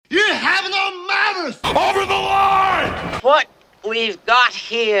winners over the line! What we've got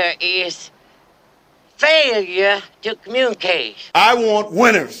here is failure to communicate. I want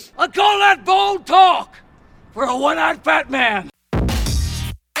winners. I call that bold talk for a one-eyed fat man.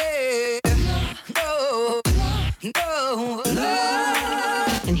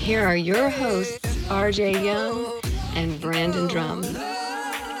 And here are your hosts, RJ Young and Brandon Drum.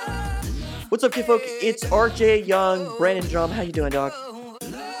 What's up, kidfolk? It's RJ Young, Brandon Drum. How you doing, dog?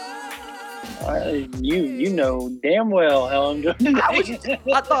 You know damn well how I'm doing today.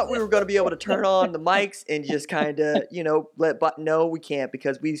 I thought we were going to be able to turn on the mics and just kind of, let no, we can't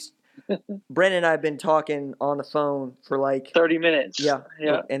because Brandon and I have been talking on the phone for like 30 minutes. Yeah.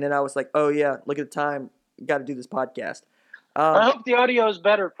 And then I was like, oh yeah, look at the time. Got to do this podcast. I hope the audio is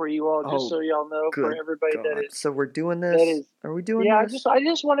better for you all, just so y'all know, for everybody God. that is. So we're doing this. Are we doing this? I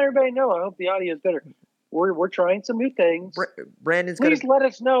just want everybody to know. I hope the audio is better. We're trying some new things. Brandon's Please let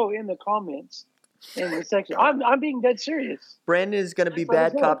us know in the comments in the section. I'm being dead serious. Brandon is going to be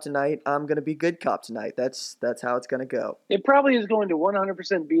bad cop tonight. I'm going to be good cop tonight. That's how it's going to go. It probably is going to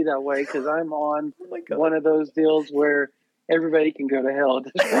 100% be that way because I'm on one of those deals where everybody can go to hell.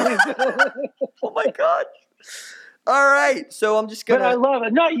 Oh my God. All right, so I'm just gonna. But I love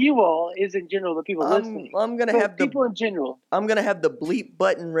it. Not you all, is in general the people listening. I'm gonna have people in general. I'm gonna have the bleep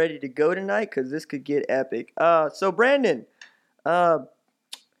button ready to go tonight because this could get epic. So Brandon, I'm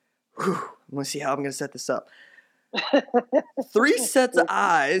gonna see how I'm gonna set this up. 3 sets of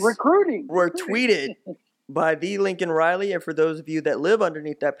eyes recruiting were tweeted by the Lincoln Riley, and for those of you that live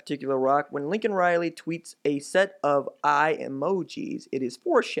underneath that particular rock, when Lincoln Riley tweets a set of eye emojis, it is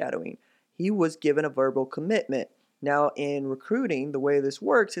foreshadowing. He was given a verbal commitment. Now, in recruiting, the way this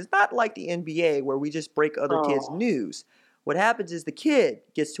works is not like the NBA where we just break other kids' news. What happens is the kid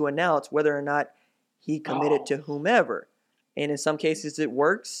gets to announce whether or not he committed to whomever. And in some cases it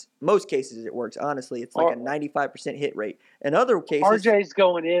works. Most cases it works, honestly. It's like a 95% hit rate. In other cases... RJ's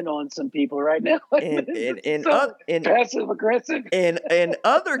going in on some people right now. In passive-aggressive. In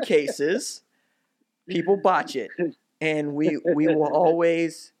other cases, people botch it. And we will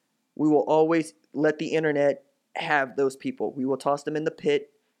always let the internet have those people. We will toss them in the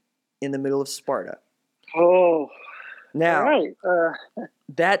pit in the middle of Sparta. Oh. Now, right.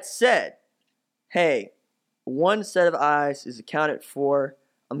 That said, hey, 1 set of eyes is accounted for.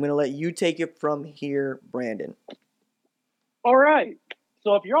 I'm going to let you take it from here, Brandon. All right.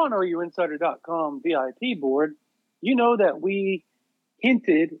 So if you're on OUinsider.com VIP board, you know that we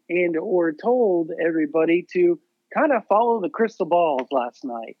hinted and or told everybody to kind of follow the crystal balls last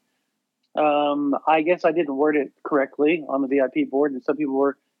night. I guess I didn't word it correctly on the VIP board, and some people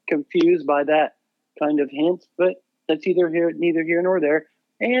were confused by that kind of hint. But that's neither here nor there.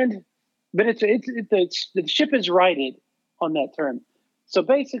 But the ship is righted on that term. So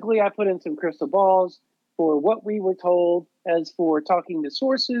basically, I put in some crystal balls for what we were told. As for talking to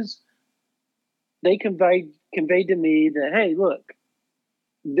sources, they conveyed to me that, hey, look,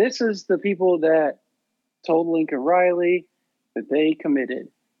 this is the people that told Lincoln Riley that they committed.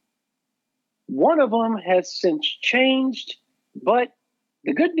 One of them has since changed, but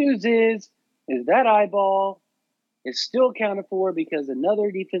the good news is that eyeball is still accounted for because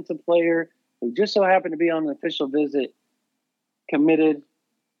another defensive player who just so happened to be on an official visit committed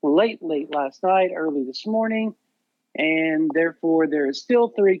late last night, early this morning, and therefore there is still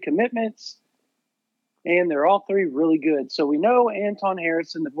 3 commitments, and they're all 3 really good. So we know Anton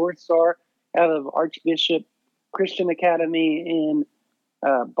Harrison, the 4th star out of Archbishop Christian Academy in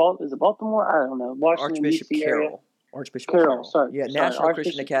is it Baltimore? I don't know. Washington, Archbishop D.C. Carroll. area. Archbishop Carroll. Carroll. Sorry. Yeah, sorry. National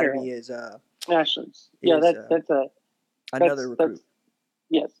Archbishop Christian Academy Carroll. is Nationals. Yeah, that's another recruit.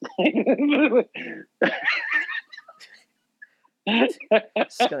 Yes.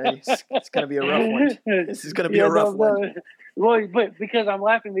 It's gonna be a rough one. This is gonna be a rough one. Well, but because I'm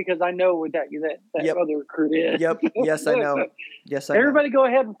laughing because I know what that other recruit is. Yep. Yes, I know. Everybody go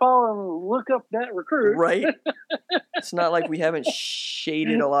ahead and follow and look up that recruit. Right. It's not like we haven't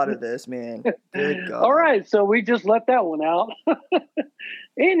shaded a lot of this, man. Good God. All right, so we just let that one out.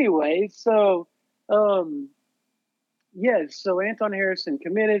 Anyway, so so Anton Harrison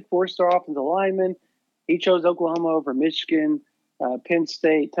committed, 4-star offensive lineman. He chose Oklahoma over Michigan, Penn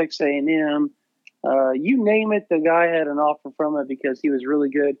State, Texas A&M. You name it, the guy had an offer from it because he was really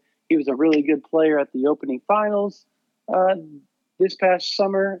good. He was a really good player at the opening finals this past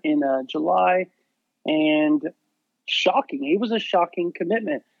summer in July. And shocking. He was a shocking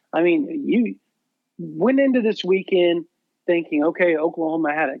commitment. I mean, you went into this weekend thinking, okay,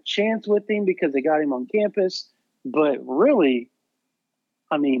 Oklahoma had a chance with him because they got him on campus. But really,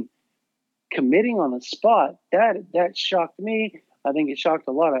 I mean, committing on the spot, that shocked me. I think it shocked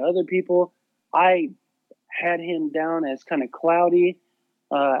a lot of other people. I had him down as kind of cloudy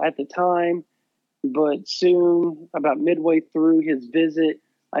at the time, but soon, about midway through his visit,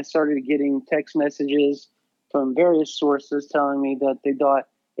 I started getting text messages from various sources telling me that they thought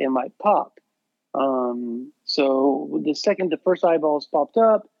it might pop. So the second the first eyeballs popped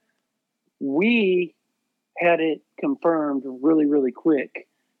up, we had it confirmed really, really quick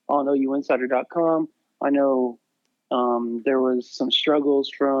on OUinsider.com. I know there was some struggles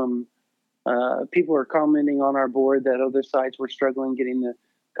from people were commenting on our board that other sites were struggling getting the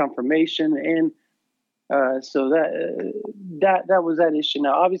confirmation, and so that was that issue.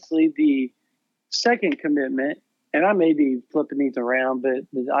 Now, obviously, the second commitment, and I may be flipping these around, but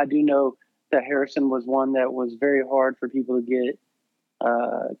I do know that Harrison was one that was very hard for people to get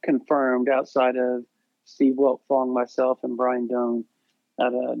confirmed outside of Steve Wiltfong, myself, and Brian Doan,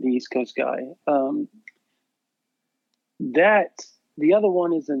 the East Coast guy. The other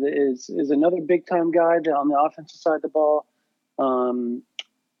one is another big time guy that on the offensive side of the ball,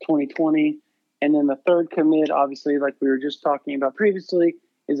 2020. And then the third commit, obviously, like we were just talking about previously,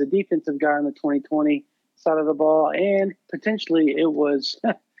 is a defensive guy on the 2020 side of the ball. And potentially it was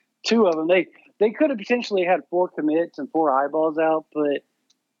two of them. They could have potentially had 4 commits and 4 eyeballs out, but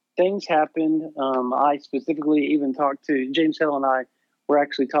things happened. I specifically even talked to James Hill, and I were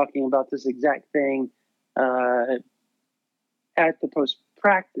actually talking about this exact thing at the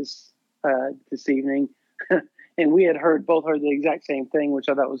post-practice this evening. And we had both heard the exact same thing, which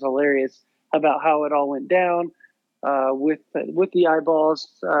I thought was hilarious, about how it all went down with the eyeballs.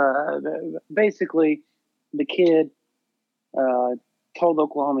 Basically, the kid told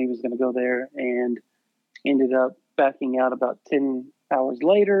Oklahoma he was going to go there and ended up backing out about 10 hours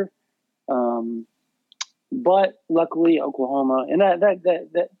later. But luckily, Oklahoma, and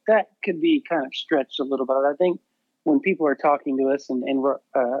that could be kind of stretched a little bit. I think when people are talking to us, and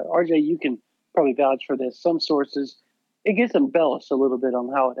RJ, you can probably vouch for this, some sources, it gets embellished a little bit on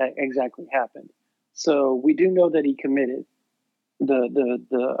how it exactly happened. So we do know that he committed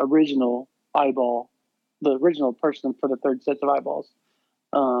the original eyeball, the original person for the third set of eyeballs.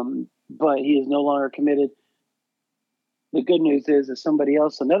 But he is no longer committed. The good news is that somebody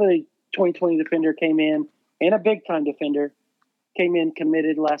else, another 2020 defender came in, and a big-time defender came in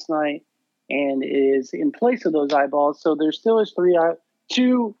committed last night and is in place of those eyeballs. So there still is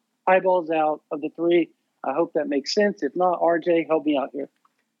 2 eyeballs out of the 3. I hope that makes sense. If not, RJ, help me out here.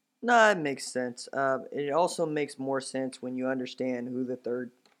 No, it makes sense. It also makes more sense when you understand who the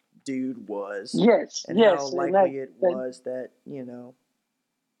third dude was. Yes, and yes. how likely it was that,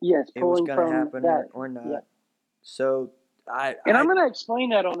 yes, it was going to happen or not. Yeah. So I'm going to explain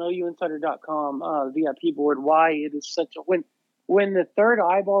that on OUinsider.com, VIP board, why it is such a when the third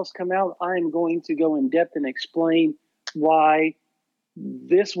eyeballs come out, I'm going to go in depth and explain why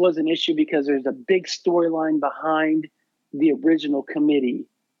this was an issue, because there's a big storyline behind the original committee,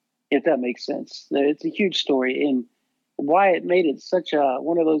 if that makes sense. It's a huge story, and why it made it such a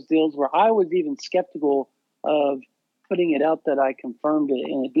one of those deals where I was even skeptical of putting it out that I confirmed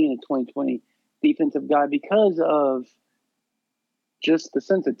it and it being a 2020 defensive guy, because of just the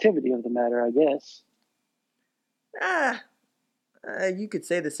sensitivity of the matter, I guess. You could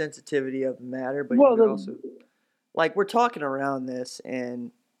say the sensitivity of the matter, but well, you could also, like, we're talking around this,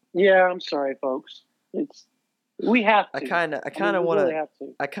 and yeah, I'm sorry, folks. We have to. I kind of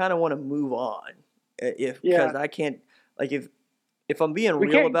want to move on, because I can't, like, if I'm being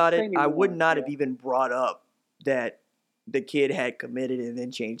real about it, I would not have even brought up that the kid had committed and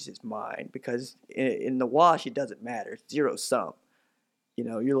then changed his mind, because in the wash it doesn't matter. It's 0 sum.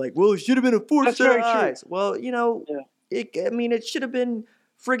 You're like, well, it should have been a 4 set of eyes. Well, it should have been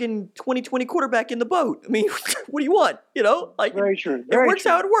friggin' 2020 quarterback in the boat. I mean, what do you want? Very true. It works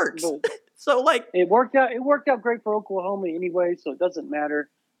how it works. So, like, it worked out great for Oklahoma anyway, so it doesn't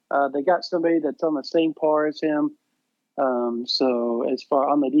matter. They got somebody that's on the same par as him. So as far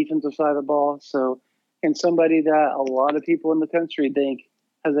on the defensive side of the ball, and somebody that a lot of people in the country think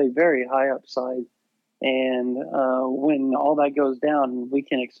has a very high upside. And when all that goes down, we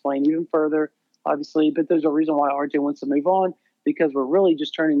can explain even further, obviously. But there's a reason why RJ wants to move on, because we're really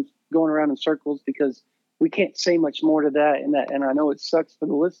just going around in circles, because we can't say much more to that. And I know it sucks for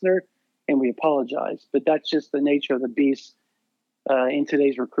the listener, and we apologize. But that's just the nature of the beast in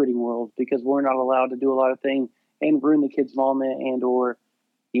today's recruiting world, because we're not allowed to do a lot of things and ruin the kid's moment, and or,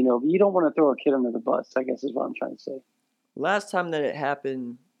 you don't want to throw a kid under the bus, I guess is what I'm trying to say. Last time that it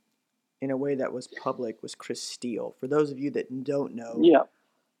happened in a way that was public was Chris Steele. For those of you that don't know,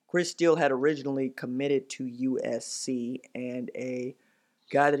 Chris Steele had originally committed to USC, and a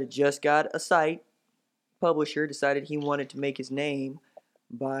guy that had just got a site, publisher, decided he wanted to make his name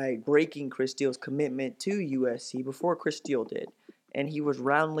by breaking Chris Steele's commitment to USC before Chris Steele did, and he was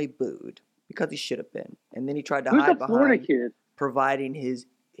roundly booed because he should have been. And then he tried to Who's hide the Florida behind kid? providing his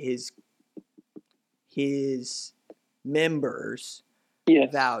members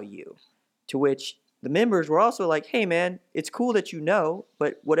Yes. value, to which the members were also like, hey man, it's cool that you know,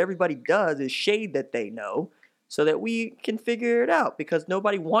 but what everybody does is shade that they know so that we can figure it out, because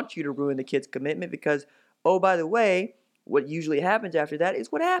nobody wants you to ruin the kid's commitment, because, oh, by the way, what usually happens after that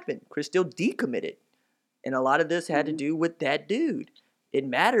is what happened. Chris Steele decommitted, and a lot of this had to do with that dude. It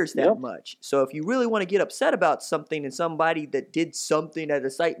matters that much. So if you really want to get upset about something and somebody that did something at a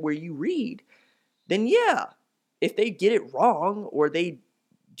site where you read, then yeah, if they get it wrong or they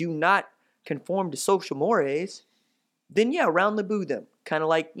do not conform to social mores, then yeah, roundly boo them. Kind of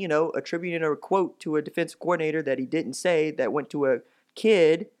like, attributing a quote to a defensive coordinator that he didn't say, that went to a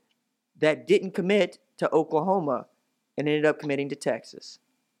kid that didn't commit to Oklahoma and ended up committing to Texas.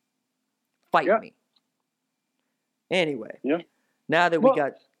 Fight me. Anyway, now that we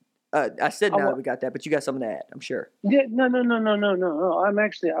got, I said now that we got that, but you got something to add, I'm sure. Yeah, no.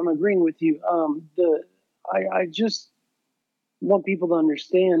 I'm agreeing with you. I just want people to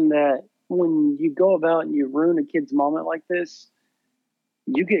understand that when you go about and you ruin a kid's moment like this,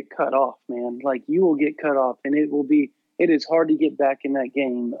 you get cut off, man. Like, you will get cut off, and it is hard to get back in that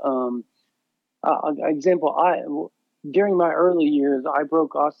game. Example, during my early years, I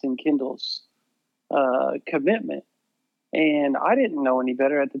broke Austin Kendall's commitment, and I didn't know any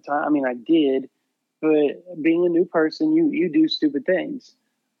better at the time. I mean, I did, but being a new person, you do stupid things.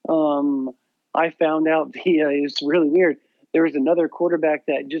 I found out it's really weird. There was another quarterback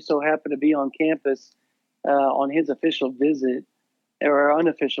that just so happened to be on campus on his official visit, or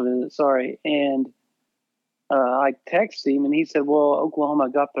unofficial visit, sorry. And I texted him, and he said, well, Oklahoma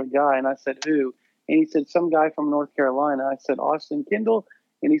got their guy. And I said, who? And he said, some guy from North Carolina. I said, Austin Kendall?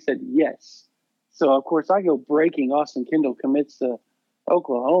 And he said, yes. So, of course, I go breaking. Austin Kendall commits to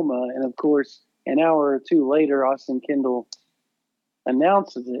Oklahoma. And, of course, an hour or two later, Austin Kendall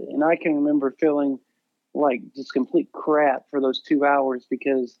announces it. And I can remember feeling like just complete crap for those 2 hours,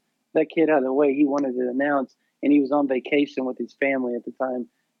 because that kid had a way he wanted to announce, and he was on vacation with his family at the time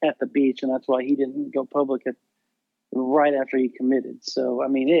at the beach, and that's why he didn't go public right after he committed. So, I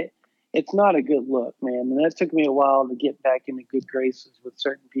mean, it's not a good look, man. And that took me a while to get back into good graces with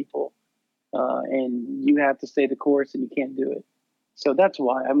certain people, and you have to stay the course, and you can't do it. So that's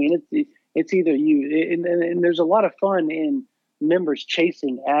why. I mean, it's either you, and there's a lot of fun in members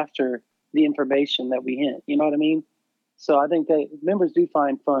chasing after the information that we hint. You know what I mean? So I think that members do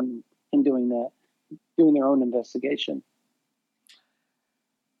find fun in doing that, doing their own investigation.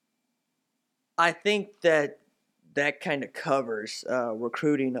 I think that kind of covers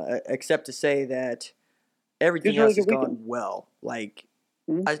recruiting, except to say that everything else has gone well. Like,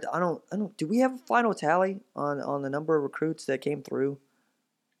 I don't. Do we have a final tally on the number of recruits that came through?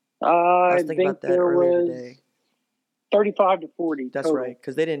 I was thinking about that earlier today. 35 to 40. That's total. right,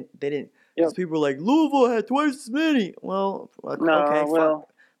 because they didn't. Because people were like, Louisville had twice as many. Well,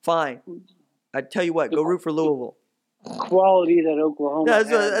 fine. I tell you what, go root for Louisville. Quality that Oklahoma.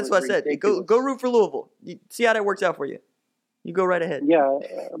 That's what I said. Go root for Louisville. You see how that works out for you. You go right ahead. Yeah,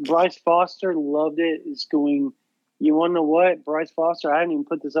 Bryce Foster loved it. It's going. You want to know what? Bryce Foster. I haven't even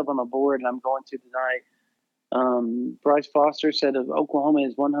put this up on the board, and I'm going to tonight. Bryce Foster said of Oklahoma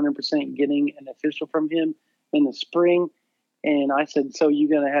is 100% getting an official from him in the spring. And I said, so do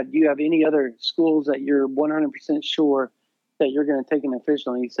you have any other schools that you're 100% sure that you're going to take an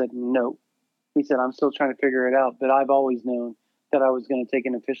official? And he said, no. He said, I'm still trying to figure it out, but I've always known that I was going to take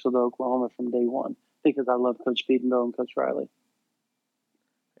an official to Oklahoma from day one, because I love Coach Beatonville and Coach Riley.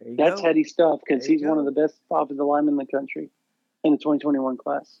 That's heady stuff, because he's one of the best offensive linemen in the country in the 2021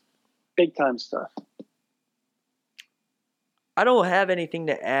 class. Big time stuff. I don't have anything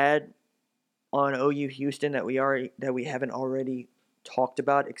to add on OU Houston that we haven't already talked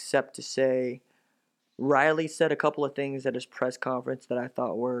about, except to say Riley said a couple of things at his press conference that I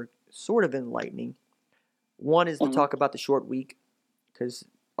thought were sort of enlightening. One is to talk about the short week, because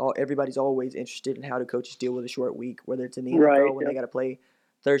everybody's always interested in how do coaches deal with a short week, whether it's in the NFL when they got to play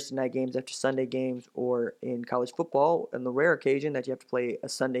Thursday night games after Sunday games, or in college football on the rare occasion that you have to play a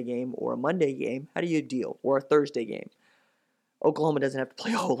Sunday game or a Monday game. How do you deal? Or a Thursday game. Oklahoma doesn't have to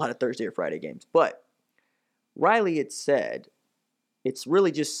play a whole lot of Thursday or Friday games. But Riley had said it's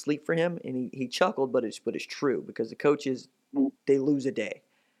really just sleep for him, and he chuckled, but it's true, because the coaches, they lose a day.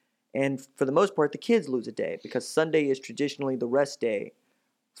 And for the most part, the kids lose a day, because Sunday is traditionally the rest day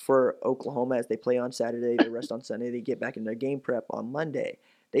for Oklahoma. As they play on Saturday, they rest on Sunday, they get back in their game prep on Monday.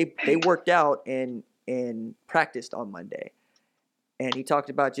 They worked out and practiced on Monday. And he talked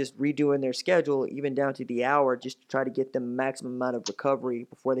about just redoing their schedule, even down to the hour, just to try to get them maximum amount of recovery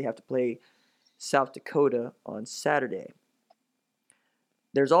before they have to play South Dakota on Saturday.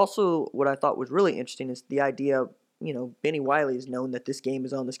 There's also what I thought was really interesting is the idea of, Benny Wiley has known that this game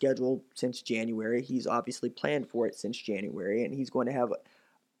is on the schedule since January. He's obviously planned for it since January, and he's going to have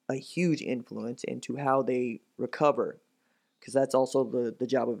a huge influence into how they recover, because that's also the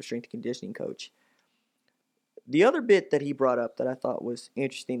job of a strength and conditioning coach. The other bit that he brought up that I thought was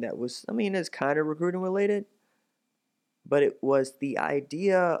interesting that was, it's kind of recruiting related, but it was the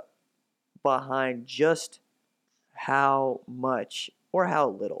idea behind just how much or how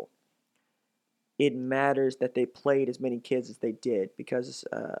little it matters that they played as many kids as they did, because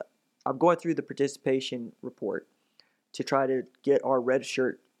I'm going through the participation report to try to get our red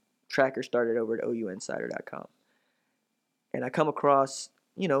shirt tracker started over at OUinsider.com. And I come across,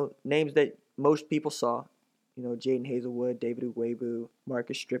 names that most people saw, Jaden Hazelwood, David Ugwebu,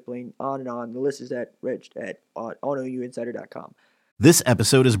 Marcus Stripling, on and on. The list is on OUinsider.com. This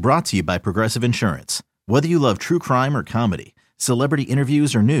episode is brought to you by Progressive Insurance. Whether you love true crime or comedy, celebrity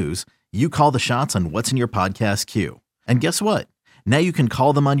interviews or news, you call the shots on what's in your podcast queue. And guess what? Now you can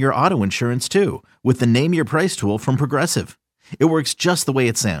call them on your auto insurance too with the Name Your Price tool from Progressive. It works just the way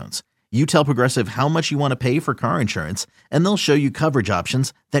it sounds. You tell Progressive how much you want to pay for car insurance, and they'll show you coverage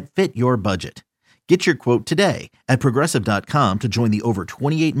options that fit your budget. Get your quote today at Progressive.com to join the over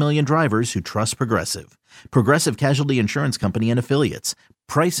 28 million drivers who trust Progressive. Progressive Casualty Insurance Company and Affiliates.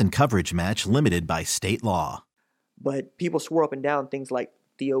 Price and coverage match limited by state law. But people swore up and down things like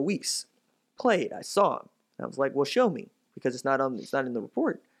Theo Weiss played. I saw him. And I was like, well, show me, because it's not in the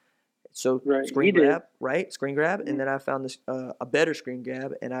report. So right, screen grab, right? Screen grab. And then I found this a better screen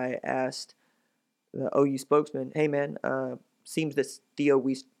grab, and I asked the OU spokesman, hey, man, seems that Theo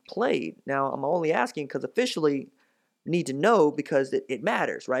Weiss played. Now, I'm only asking because officially need to know, because it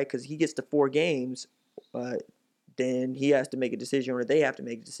matters, right? Because he gets to 4 games, then he has to make a decision, or they have to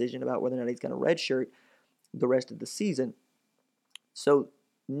make a decision about whether or not he's going to redshirt the rest of the season. So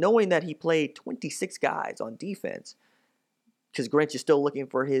knowing that he played 26 guys on defense, because Grinch is still looking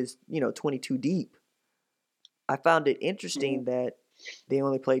for his, 22 deep, I found it interesting that they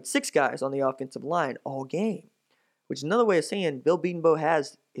only played 6 guys on the offensive line all game, which is another way of saying Bill Bedenbaugh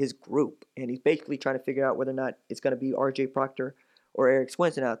has his group, and he's basically trying to figure out whether or not it's going to be R.J. Proctor or Eric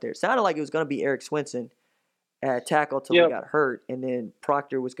Swinson out there. It sounded like it was going to be Eric Swinson at tackle until he got hurt, and then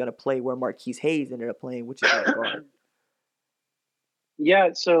Proctor was going to play where Marquise Hayes ended up playing, which is at guard. Yeah,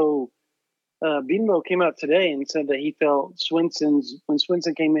 so Bedenbaugh came out today and said that he felt when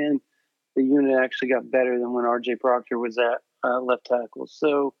Swinson came in, the unit actually got better than when R.J. Proctor was at left tackle.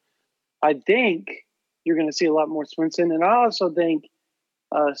 So I think you're going to see a lot more Swinson, and I also think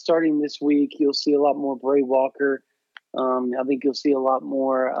starting this week you'll see a lot more Bray Walker. I think you'll see a lot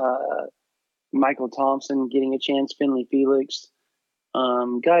more Michael Thompson getting a chance, Finley Felix.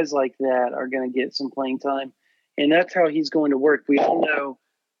 Guys like that are going to get some playing time, and that's how he's going to work. We all know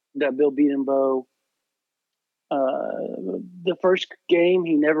that Bill Bedenbaugh, the first game,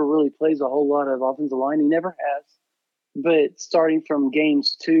 he never really plays a whole lot of offensive line. He never has. But starting from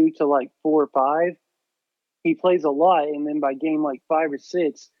games 2 to like 4 or 5, he plays a lot. And then by game like 5 or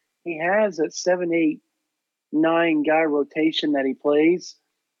 6, he has a 7, 8, 9 guy rotation that he plays.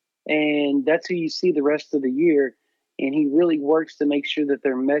 And that's who you see the rest of the year. And he really works to make sure that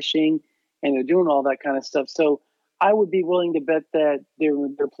they're meshing and they're doing all that kind of stuff. So I would be willing to bet that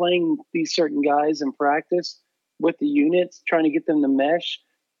they're playing these certain guys in practice with the units, trying to get them to mesh.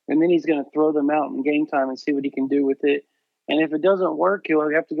 And then he's going to throw them out in game time and see what he can do with it. And if it doesn't work, he'll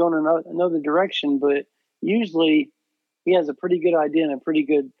have to go in another direction. But usually he has a pretty good idea and a pretty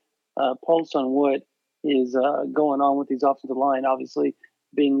good pulse on what is going on with these offensive line, obviously,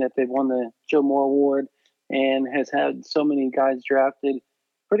 being that they've won the Joe Moore Award and has had so many guys drafted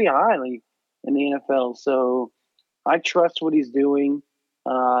pretty highly in the NFL. So I trust what he's doing.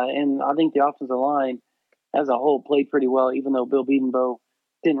 And I think the offensive line as a whole played pretty well, even though Bill Bedenbaugh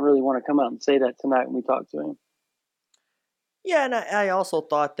didn't really want to come out and say that tonight when we talked to him. Yeah, and I also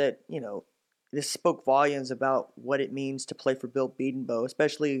thought that, this spoke volumes about what it means to play for Bill Bedenbaugh,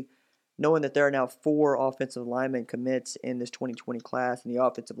 especially knowing that there are now 4 offensive linemen commits in this 2020 class, and the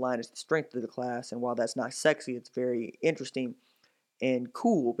offensive line is the strength of the class. And while that's not sexy, it's very interesting and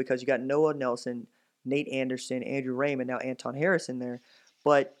cool because you got Noah Nelson, Nate Anderson, Andrew Raymond, now Anton Harrison there.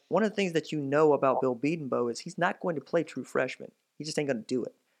 But one of the things that you know about Bill Bedenbaugh is he's not going to play true freshmen. He just ain't going to do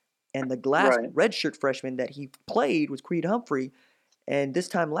it. And the last redshirt freshman that he played was Creed Humphrey. And this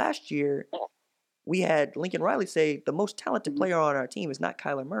time last year, we had Lincoln Riley say the most talented player on our team is not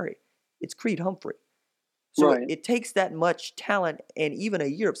Kyler Murray. It's Creed Humphrey. So Right. it takes that much talent and even a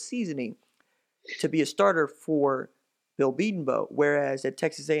year of seasoning to be a starter for Bill Bedenbaugh. Whereas at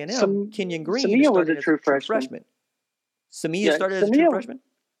Texas A&M, Kenyon Green Samia was started a as true freshman. Samia Yeah, started as a true Samia- freshman?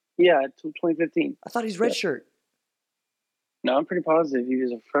 Yeah, 2015. I thought he's Yeah. redshirt. No, I'm pretty positive he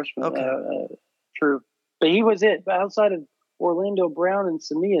was a freshman. Okay. True. But he was it. But outside of Orlando Brown and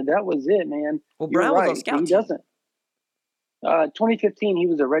Samia, that was it, man. Well, You're Brown was right. on scout He team. doesn't. 2015, he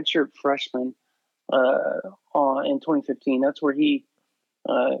was a redshirt freshman in 2015. That's where he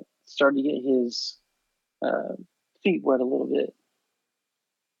started to get his feet wet a little bit.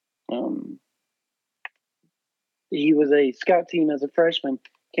 He was a scout team as a freshman,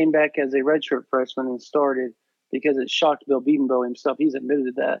 came back as a redshirt freshman and started because it shocked Bill Bedenbaugh himself. He's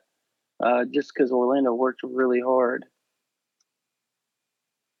admitted that just because Orlando worked really hard.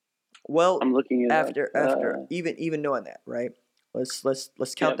 Well, I'm looking at after even knowing that, right? Let's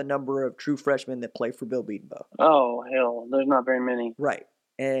count Yep. the number of true freshmen that play for Bill Bedenbaugh. Oh hell, there's not very many. Right.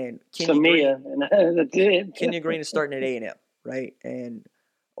 And Kenyon Samia, Green, and that's it. Kenyon Green is starting at A&M, right? And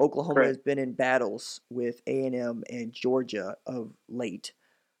Oklahoma Correct. has been in battles with A&M and Georgia of late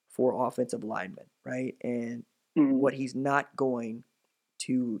for offensive linemen, right? And Mhm. what he's not going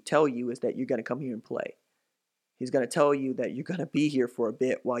to tell you is that you're going to come here and play. He's going to tell you that you're going to be here for a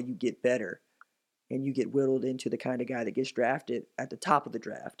bit while you get better and you get whittled into the kind of guy that gets drafted at the top of the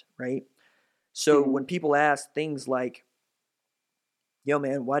draft, right? So when people ask things like, yo,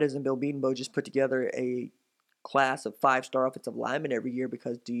 man, why doesn't Bill Bedenbaugh just put together a class of 5-star offensive linemen every year?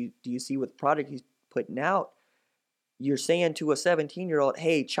 Because do you see what product he's putting out? You're saying to a 17-year-old,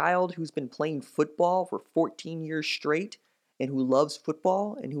 hey, child who's been playing football for 14 years straight and who loves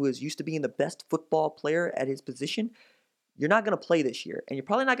football and who is used to being the best football player at his position, you're not going to play this year. And you're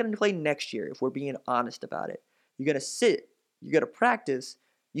probably not going to play next year if we're being honest about it. You're going to sit, you're going to practice,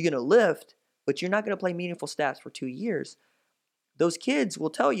 you're going to lift, but you're not going to play meaningful snaps for 2 years. Those kids will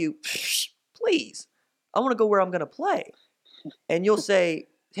tell you, please, I want to go where I'm going to play. And you'll say,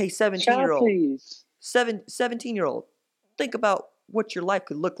 hey, 17-year-old, Please. 17-year-old, think about what your life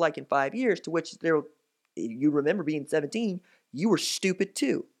could look like in 5 years, to which you remember being 17, you were stupid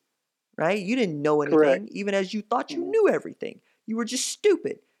too, right? You didn't know anything, Correct. even as you thought you knew everything. You were just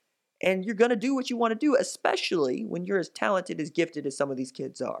stupid. And you're going to do what you want to do, especially when you're as talented, as gifted as some of these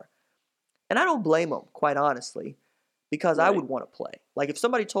kids are. And I don't blame them, quite honestly, because I Right. would want to play. Like if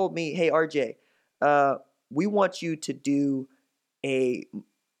somebody told me, hey, RJ, we want you to do a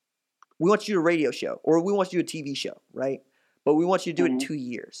radio show, or we want you to do a TV show, right? But we want you to do it in 2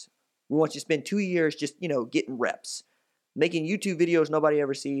 years. We want you to spend 2 years just, getting reps, making YouTube videos nobody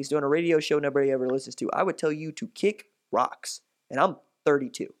ever sees, doing a radio show nobody ever listens to. I would tell you to kick rocks, and I'm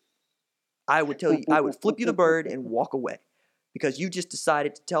 32. I would tell you, I would flip you the bird and walk away because you just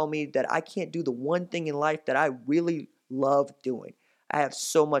decided to tell me that I can't do the one thing in life that I really love doing. I have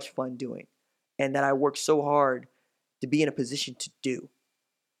so much fun doing, and that I work so hard to be in a position to do.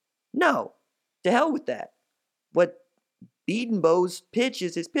 No, to hell with that. What Bedenbaugh's pitch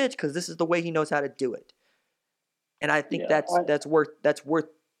is his pitch because this is the way he knows how to do it, and I think Yeah, that's worth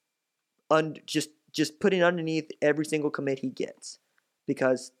just putting underneath every single commit he gets,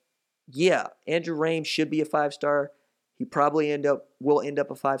 because yeah, Andrew Raym should be a 5-star. He probably will end up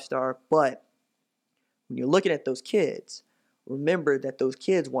a 5-star, but when you're looking at those kids, remember that those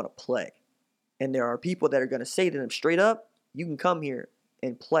kids want to play, and there are people that are going to say to them straight up, "You can come here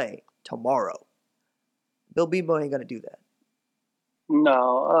and play tomorrow." Bill Bedenbaugh ain't going to do that.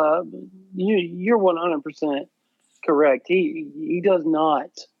 No, you're 100% correct. He does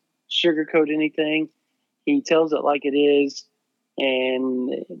not sugarcoat anything. He tells it like it is,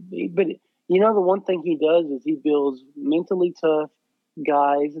 but the one thing he does is he builds mentally tough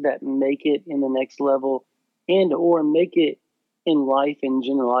guys that make it in the next level and or make it in life in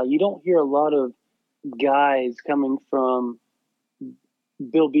general. You don't hear a lot of guys coming from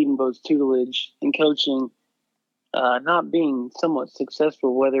Bill Bedenbaugh's tutelage and coaching not being somewhat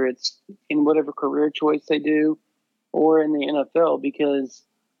successful, whether it's in whatever career choice they do or in the NFL, because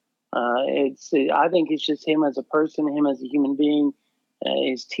I think it's just him as a person, him as a human being,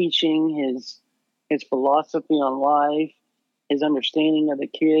 his teaching, his philosophy on life, his understanding of the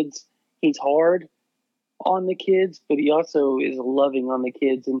kids. He's hard on the kids, but he also is loving on the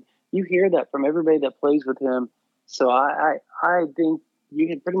kids, and you hear that from everybody that plays with him. So I think you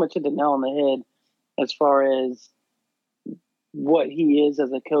can pretty much hit the nail on the head as far as what he is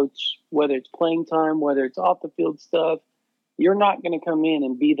as a coach, whether it's playing time, whether it's off the field stuff. You're not going to come in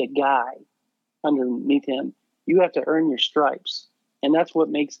and be the guy underneath him. You have to earn your stripes. And that's what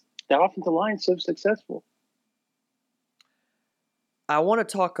makes the offensive line so successful. I want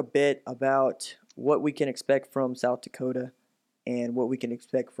to talk a bit about what we can expect from South Dakota and what we can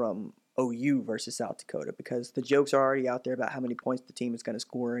expect from OU versus South Dakota, because the jokes are already out there about how many points the team is going to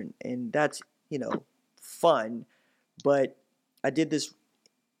score, and that's, fun. But I did this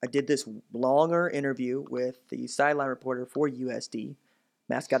longer interview with the sideline reporter for USD,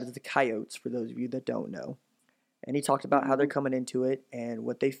 mascot is the Coyotes, for those of you that don't know. And he talked about how they're coming into it and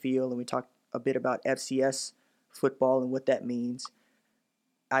what they feel, and we talked a bit about FCS football and what that means.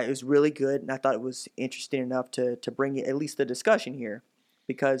 It was really good, and I thought it was interesting enough to bring at least the discussion here,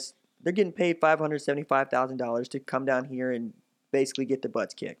 because they're getting paid $575,000 to come down here and basically get their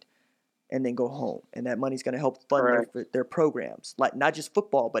butts kicked and then go home. And that money's going to help fund their programs, like not just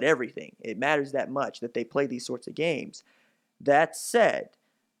football, but everything. It matters that much that they play these sorts of games. That said,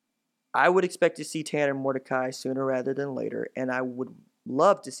 I would expect to see Tanner Mordecai sooner rather than later, and I would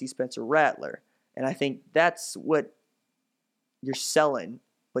love to see Spencer Rattler. And I think that's what you're selling,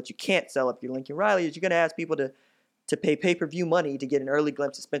 but you can't sell if you're Lincoln Riley, is you're going to ask people to pay pay-per-view money to get an early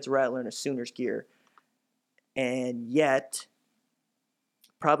glimpse of Spencer Rattler in a Sooners gear. And yet,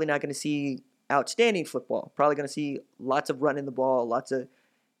 probably not going to see outstanding football. Probably going to see lots of running the ball, lots of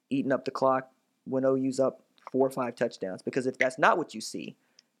eating up the clock when OU's up 4 or 5 touchdowns. Because if that's not what you see,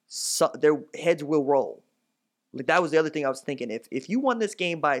 their heads will roll. Like, that was the other thing I was thinking. If you won this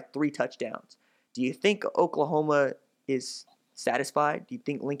game by 3 touchdowns, do you think Oklahoma is satisfied? Do you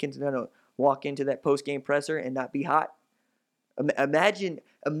think Lincoln's going to walk into that post-game presser and not be hot? Imagine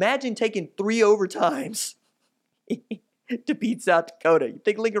taking 3 overtimes to beat South Dakota. You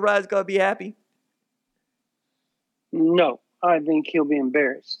think Lincoln Riley's going to be happy? No, I think he'll be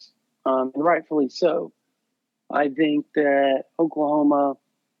embarrassed, and rightfully so. I think that Oklahoma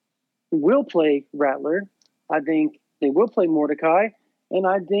will play Rattler. I think they will play Mordecai, and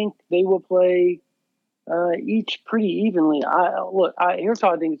I think they will play each pretty evenly. Here's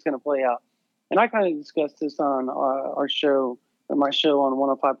how I think it's going to play out. And I kind of discussed this on our show, or my show on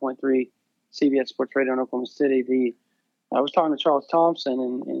 105.3 CBS Sports Radio in Oklahoma City. I was talking to Charles Thompson,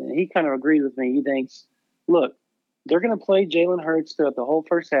 and he kind of agreed with me. He thinks, look, they're going to play Jalen Hurts throughout the whole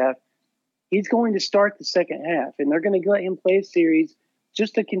first half. He's going to start the second half, and they're going to let him play a series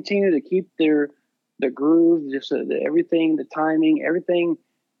just to continue to keep the groove, just everything, the timing, everything,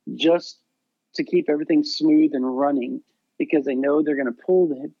 just to keep everything smooth and running, because they know they're going to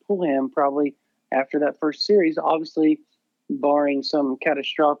pull him probably after that first series, obviously barring some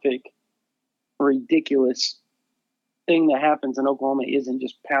catastrophic, ridiculous thing that happens in Oklahoma isn't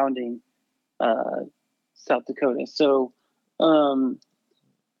just pounding South Dakota. So then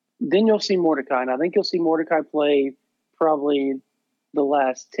you'll see Mordecai, and I think you'll see Mordecai play probably the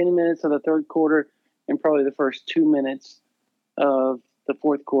last 10 minutes of the third quarter and probably the first 2 minutes of the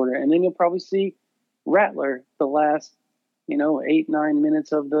fourth quarter. And then you'll probably see Rattler the last, 8-9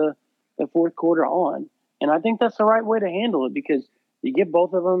 minutes of the fourth quarter on. And I think that's the right way to handle it, because you give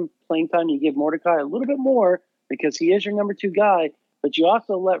both of them playing time. You give Mordecai a little bit more because he is your number 2 guy, but you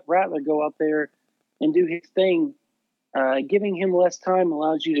also let Rattler go out there and do his thing. Giving him less time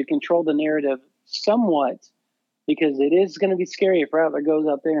allows you to control the narrative somewhat, because it is going to be scary if Rattler goes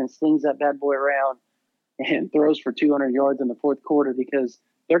out there and slings that bad boy around and throws for 200 yards in the fourth quarter, because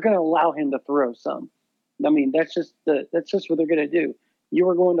they're going to allow him to throw some. I mean, that's just what they're going to do. You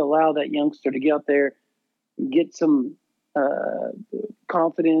are going to allow that youngster to get out there, get some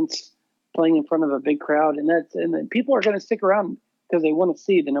confidence playing in front of a big crowd, and then people are going to stick around because they want to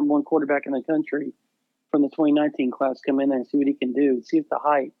see the number 1 quarterback in the country from the 2019 class come in there and see what he can do, see if the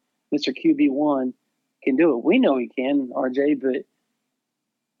height, Mr. QB1, can do it. We know he can, RJ, but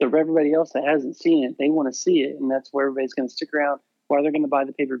everybody else that hasn't seen it, they want to see it, and that's where everybody's going to stick around, why they're going to buy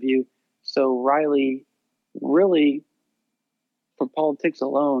the pay-per-view. So Riley, really, for politics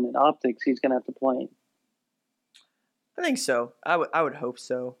alone and optics, he's going to have to play him. I think so. I would hope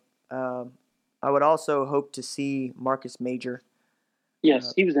so. I would also hope to see Marcus Major.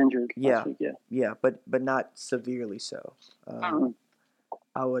 Yes, he was injured last week. Yeah, but not severely so.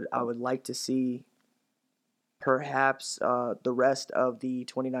 I would like to see perhaps the rest of the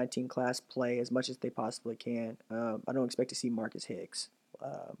 2019 class play as much as they possibly can. I don't expect to see Marcus Hicks.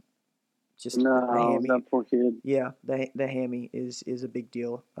 The hammy. That poor kid. Yeah, the hammy is a big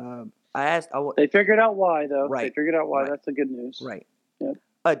deal. They figured out why, though. Right. They figured out why. Right. That's the good news. Right. Yep.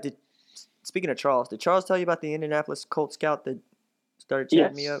 Speaking of Charles, did Charles tell you about the Indianapolis Colts scout that started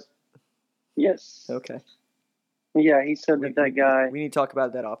chatting me up? Yes. Okay. Yeah, he said that guy. We need to talk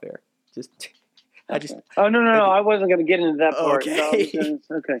about that off air. Oh no! I wasn't going to get into that part. Okay.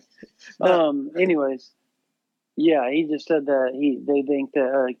 Okay. No. Anyways, yeah, he just said that they think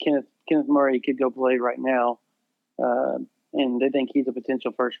that Kenneth Murray could go play right now, and they think he's a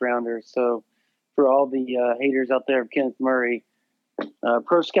potential first rounder. So for all the haters out there of Kenneth Murray.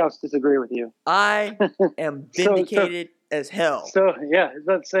 Pro Scouts disagree with you. I am vindicated as hell. So yeah, I was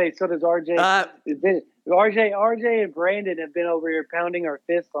about to say. So does RJ. RJ and Brandon have been over here pounding our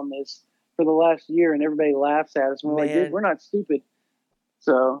fist on this for the last year, and everybody laughs at us. And we're like, dude, we're not stupid.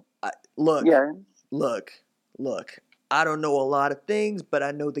 So look. yeah. Look. I don't know a lot of things, but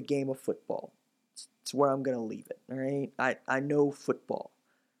I know the game of football. It's where I'm gonna leave it. All right. I know football.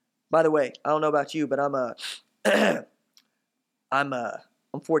 By the way, I don't know about you, but I'm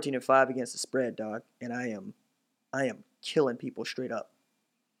 14-5 against the spread, dog, and I am killing people straight up.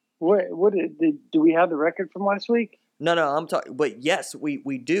 What do we have the record from last week? No, I'm talking. But yes,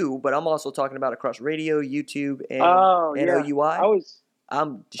 we do. But I'm also talking about across radio, YouTube, and OUI.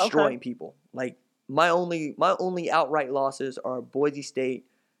 I'm destroying people. Like my only outright losses are Boise State,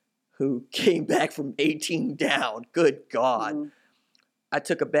 who came back from 18 down. Good God. Mm-hmm. I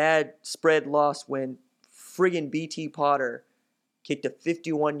took a bad spread loss when friggin' BT Potter kicked a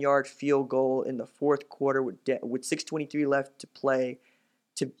 51-yard field goal in the fourth quarter with 6:23 left to play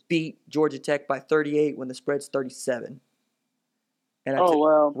to beat Georgia Tech by 38 when the spread's 37. And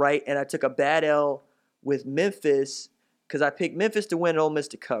right, and I took a bad L with Memphis because I picked Memphis to win and Ole Miss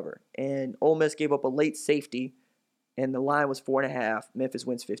to cover. And Ole Miss gave up a late safety, and the line was 4.5. Memphis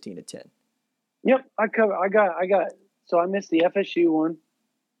wins 15-10. Yep, I got. So I missed the FSU one.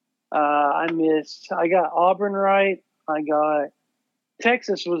 I got Auburn right. I got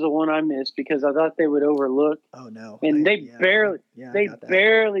Texas was the one I missed because I thought they would overlook. Oh no! And they barely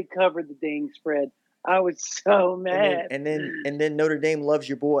covered the dang spread. I was so mad. And then Notre Dame loves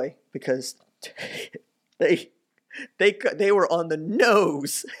your boy because they were on the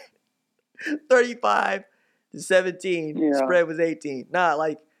nose. 35-17. Yeah. Spread was 18.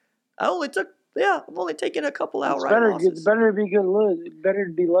 I've only taken a couple outright losses. It's better to be good. Better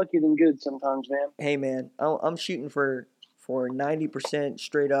to be lucky than good sometimes, man. Hey man, I'm shooting for 90%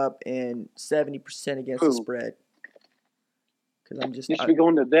 straight up and 70% against the spread. Because you should be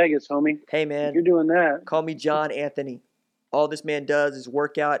going to Vegas, homie. Hey man, if you're doing that. Call me John Anthony. All this man does is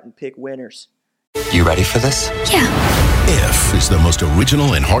work out and pick winners. You ready for this? Yeah. If is the most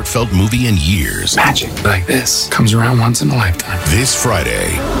original and heartfelt movie in years. Magic like this comes around once in a lifetime. This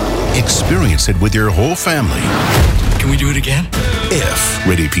Friday, experience it with your whole family. Can we do it again? If,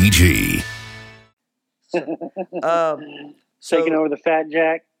 rated PG. Taking over the Fat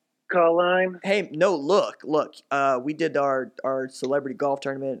Jack call line. Hey, no, look. We did our celebrity golf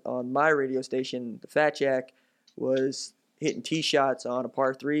tournament on my radio station. The Fat Jack was hitting tee shots on a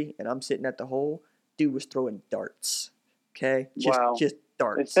par 3, and I'm sitting at the hole. Dude was throwing darts. Okay, just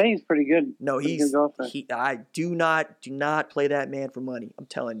darts. They say he's pretty good. No, I do not play that man for money. I'm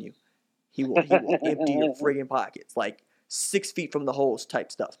telling you, he will empty your friggin' pockets like 6 feet from the holes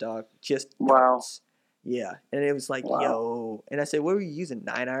type stuff, dog. Just darts. Yeah, and it was like, yo, and I said, what were you using,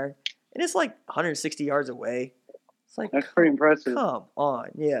 9-iron? And it's like 160 yards away. It's like that's pretty impressive. Come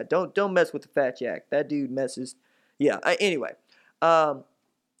on, yeah, don't mess with the Fat Jack. That dude messes. Yeah. Anyway,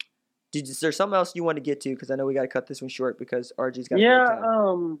 is there something else you want to get to? Because I know we got to cut this one short because RG's got. Yeah.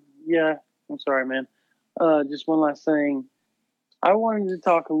 I'm sorry, man. Just one last thing. I wanted to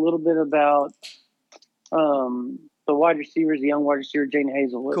talk a little bit about the wide receivers, the young wide receiver, Jaden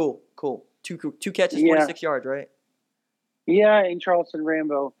Hazelwood. Cool. Two catches, 46 yards, right? Yeah, and Charleston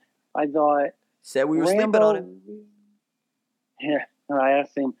Rambo. I thought said we were sleeping on him. Yeah, I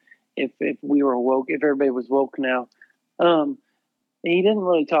asked him if we were woke, if everybody was woke now. He didn't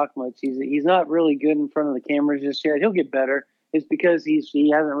really talk much. He's not really good in front of the cameras just yet. He'll get better. It's because he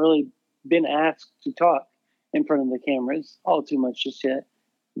hasn't really been asked to talk in front of the cameras all too much just yet.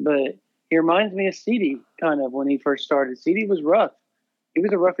 But he reminds me of CeeDee kind of when he first started. CeeDee was rough. He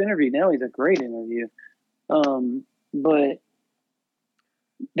was a rough interview. Now he's a great interview. But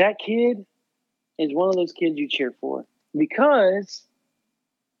that kid is one of those kids you cheer for because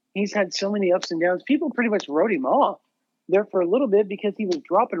he's had so many ups and downs. People pretty much wrote him off there for a little bit because he was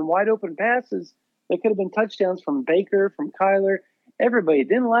dropping wide open passes that could have been touchdowns from Baker, from Kyler, everybody.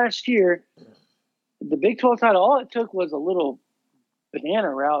 Then last year, the Big 12 title, all it took was a little banana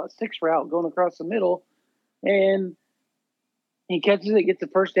route, a 6 route going across the middle, and he catches it, gets the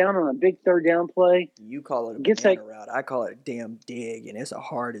first down on a big third down play. You call it a banana route. I call it a damn dig, and it's a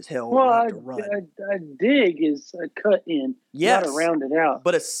hard as hell route to run. A dig is a cut in, not a rounded out.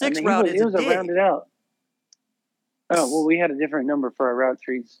 But a 6 route is a dig. It was a rounded out. Oh, well, we had a different number for our route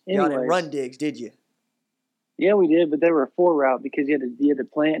trees. Y'all didn't run digs, did you? Yeah, we did, but they were a 4 route because you had to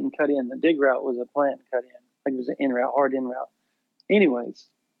plant and cut in. The dig route was a plant and cut in. Like it was an in route, hard in route. Anyways.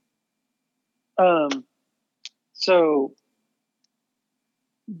 So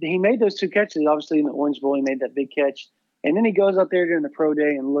he made those 2 catches. Obviously, in the Orange Bowl, he made that big catch. And then he goes out there during the pro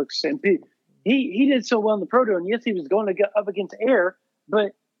day and looks. And he did so well in the pro day. And yes, he was going to get up against air,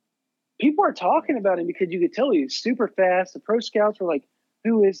 but people are talking about him because you could tell he was super fast. The pro scouts were like,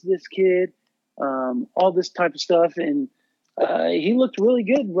 who is this kid? All this type of stuff. And he looked really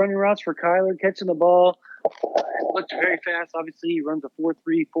good running routes for Kyler, catching the ball. Looked very fast. Obviously, he runs a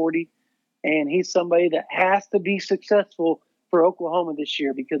 4.3 40. And he's somebody that has to be successful for Oklahoma this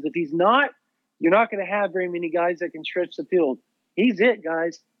year, because if he's not, you're not going to have very many guys that can stretch the field. He's it,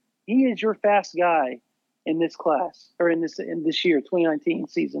 guys. He is your fast guy in this class, or in this year, 2019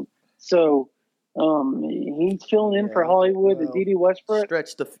 season. So he's filling in for Hollywood and D.D. Westbrook.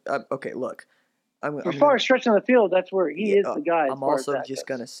 Stretch the okay. Look, as far as stretching the field, that's where he is the guy. I'm also just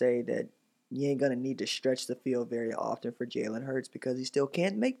gonna say that you ain't gonna need to stretch the field very often for Jalen Hurts because he still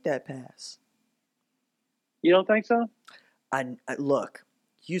can't make that pass. You don't think so? I look.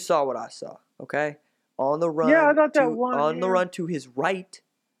 You saw what I saw. Okay, on the run. Yeah, I thought that one on the run to his right,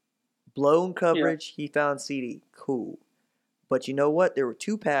 blown coverage. Yeah. He found CD. Cool. But you know what? There were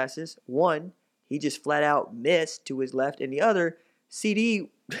 2 passes. One, he just flat out missed to his left, and the other, CD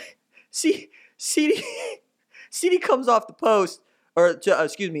comes off the post, or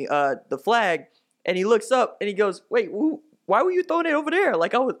the flag, and he looks up and he goes, "Wait, why were you throwing it over there?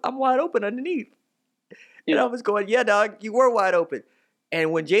 Like I'm wide open underneath." Yeah. And I was going, "Yeah, dog, you were wide open."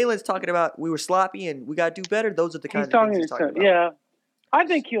 And when Jalen's talking about we were sloppy and we got to do better, those are the kind of things he's talking about. Yeah. I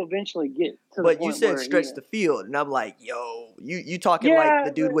think he'll eventually get to the point. But you said stretch the field, and I'm like, yo, you talking like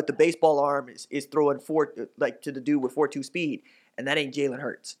the dude with the baseball arm is throwing to the dude with 4.2 speed, and that ain't Jalen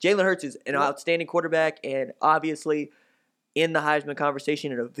Hurts. Jalen Hurts is an outstanding quarterback, and obviously in the Heisman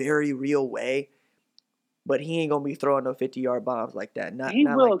conversation in a very real way. But he ain't gonna be throwing no 50-yard bombs like that. He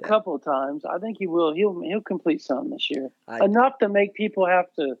will like a couple of times. I think he will. He'll complete some this year, enough to make people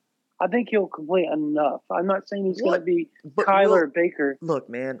have to. I think he'll complete enough. I'm not saying he's going to be Kyler Baker. Look,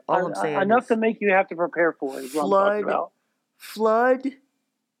 man, all I'm saying enough to make you have to prepare for it. Is what I'm talking about. Flood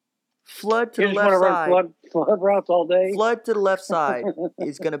to the left side. Flood routes all day. Flood to the left side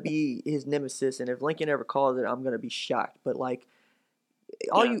is going to be his nemesis, and if Lincoln ever calls it, I'm going to be shocked. But like,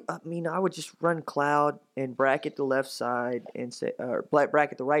 I would just run cloud and bracket the left side and say, or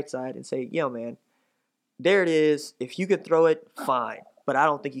bracket the right side and say, yo, man, there it is. If you can throw it, fine. But I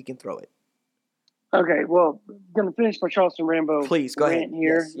don't think you can throw it. Okay, well, I'm going to finish my Charleston Rambo. Please, go ahead.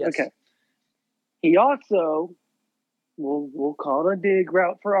 Here. Yes. Okay. He also, we'll call it a dig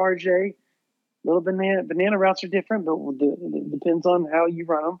route for RJ. Little banana routes are different, but it depends on how you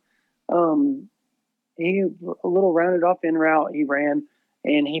run them. He a little rounded off in route he ran,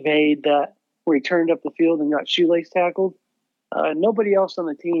 and he made that where he turned up the field and got shoelace tackled. Nobody else on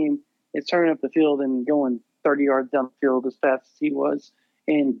the team is turning up the field and going 30 yards down the field as fast as he was,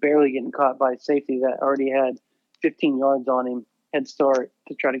 and barely getting caught by a safety that already had 15 yards on him, head start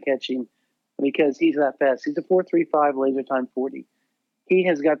to try to catch him, because he's that fast. He's a 4.35 laser time 40. He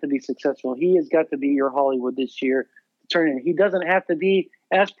has got to be successful. He has got to be your Hollywood this year to turn in. He doesn't have to be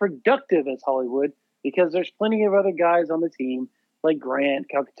as productive as Hollywood, because there's plenty of other guys on the team like Grant,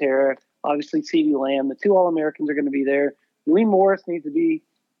 Calcaterra, obviously CeeDee Lamb. The 2 All-Americans are going to be there. Lee Morris needs to be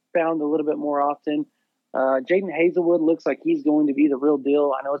found a little bit more often. Jaden Hazelwood looks like he's going to be the real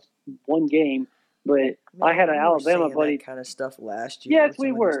deal. I know it's one game, but I had an Alabama buddy. That kind of stuff last year. Yes,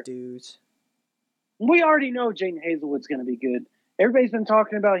 we were. Dudes. We already know Jaden Hazelwood's going to be good. Everybody's been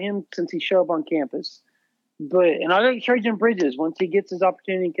talking about him since he showed up on campus. And I think Trajan Bridges, once he gets his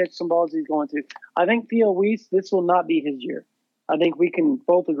opportunity to catch some balls, he's going to. I think Theo Weiss, this will not be his year. I think we can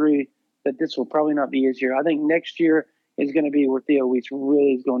both agree that this will probably not be his year. I think next year is going to be where Theo Weiss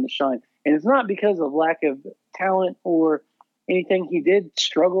really is going to shine. And it's not because of lack of talent or anything. He did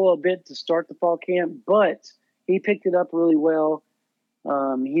struggle a bit to start the fall camp, but he picked it up really well.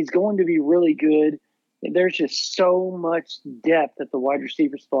 He's going to be really good. There's just so much depth at the wide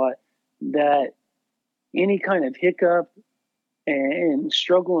receiver spot that any kind of hiccup and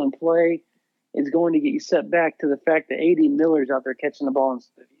struggle in play is going to get you set back to the fact that A.D. Miller's out there catching the ball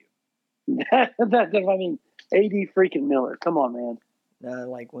instead of you. A.D. freaking Miller. Come on, man.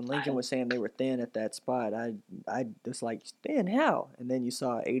 Like when Lincoln was saying they were thin at that spot, I just like, thin how? And then you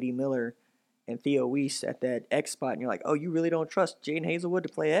saw A.D. Miller and Theo Weiss at that X spot, and you're like, oh, you really don't trust Jaden Hazelwood to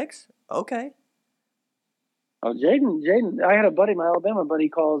play X? Okay. Oh, Jaden, I had a buddy, my Alabama buddy, he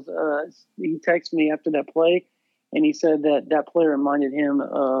texted me after that play, and he said that player reminded him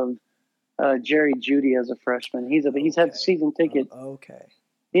of Jerry Jeudy as a freshman. He's had season tickets. Okay.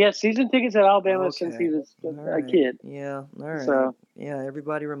 He has season tickets at Alabama since he was a kid. Yeah, all right. So, yeah,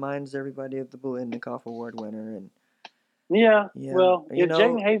 everybody reminds everybody of the Biletnikoff Award winner. And Yeah. Yeah. Well, if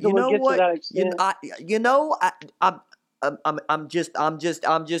Jaden Hazelwood gets to that extent,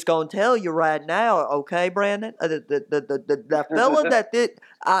 I'm just gonna tell you right now, okay, Brandon? The fella that did,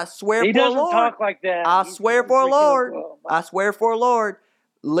 I swear he for doesn't Lord, talk like that. I He's swear for freaking- Lord, oh, I swear for Lord,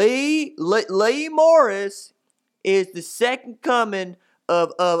 Lee Morris is the second coming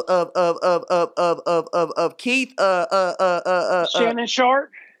of Keith Shannon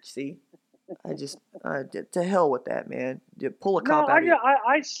Sharp. See, to hell with that, man. Pull a No, comp out of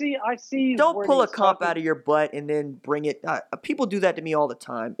I see. Don't where pull a he's comp talking. out of your butt and then bring it. People do that to me all the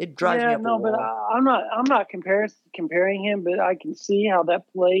time. It drives me up a but wall. I'm not comparing him, but I can see how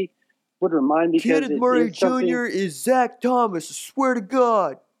that play would remind me. Kenneth Murray Jr. is Zach Thomas. I swear to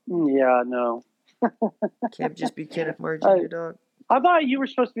God. Yeah, no. Can't just be Kenneth Murray Jr., dog. I thought you were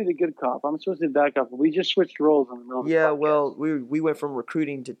supposed to be the good cop. I'm supposed to be the bad cop. We just switched roles in the middle of the podcast. Well, we went from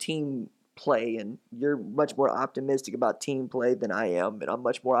recruiting to team play, and you're much more optimistic about team play than I am, and I'm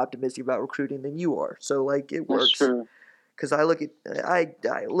much more optimistic about recruiting than you are. So, like, it works. That's true. Because I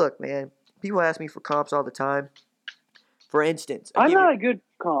look, man, people ask me for comps all the time. For instance, I'm not a good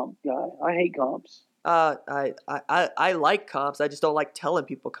comp guy. I hate comps. I like comps. I just don't like telling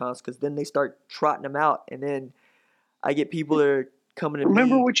people comps because then they start trotting them out, and then I get people that are coming to me.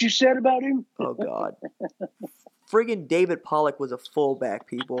 Remember what you said about him? Oh God, friggin' David Pollock was a fullback.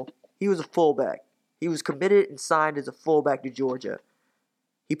 People, he was a fullback. He was committed and signed as a fullback to Georgia.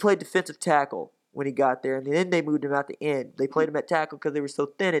 He played defensive tackle when he got there, and then they moved him out the end. They played him at tackle because they were so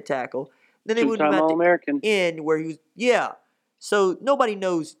thin at tackle. Then they moved him out the end where he was. Yeah, so nobody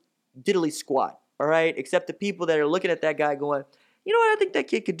knows diddly squat. All right, except the people that are looking at that guy going, you know what I think that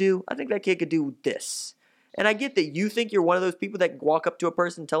kid could do? I think that kid could do this. And I get that you think you're one of those people that can walk up to a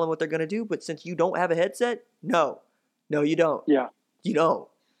person and tell them what they're going to do, but since you don't have a headset, no, you don't. Yeah. You don't.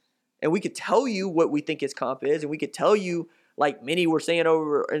 And we could tell you what we think his comp is, and we could tell you, like many were saying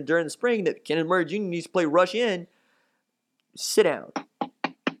over during the spring, that Kenneth Murray Jr. needs to play rush in. Sit down.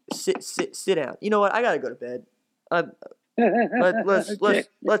 Sit down. You know what? I got to go to bed.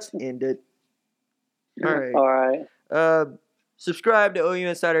 Let's end it. All right. Subscribe to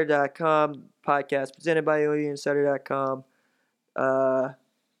OUinsider.com, podcast presented by OUinsider.com.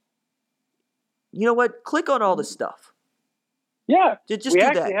 You know what? Click on all the stuff. Yeah. Just we do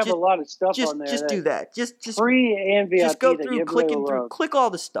actually that. have a lot of stuff on there. Just do that. Just free and VIP. Just go through clicking through. Click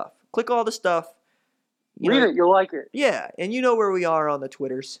all the stuff. Read it. You'll like it. Yeah. And you know where we are on the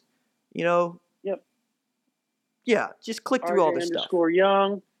Twitters. You know? Yep. Yeah. Just click through all the stuff.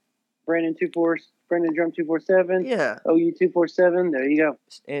 _Young, Brandon Drum 247. Yeah. OU 247. There you go.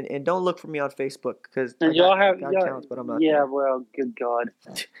 And don't look for me on Facebook because y'all have accounts, but I'm not. Yeah. There. Well, good God.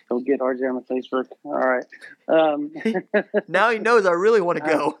 Go get RJ on the Facebook. All right. Now he knows I really want to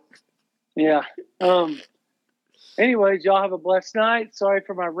go. Yeah. Anyways, y'all have a blessed night. Sorry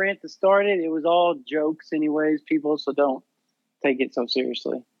for my rant that started. It was all jokes, anyways, people. So don't take it so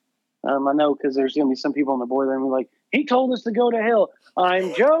seriously. I know because there's going to be some people on the board that are like, he told us to go to hell.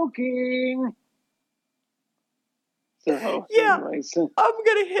 I'm joking. So, yeah, anyways. I'm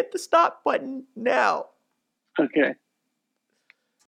going to hit the stop button now. Okay.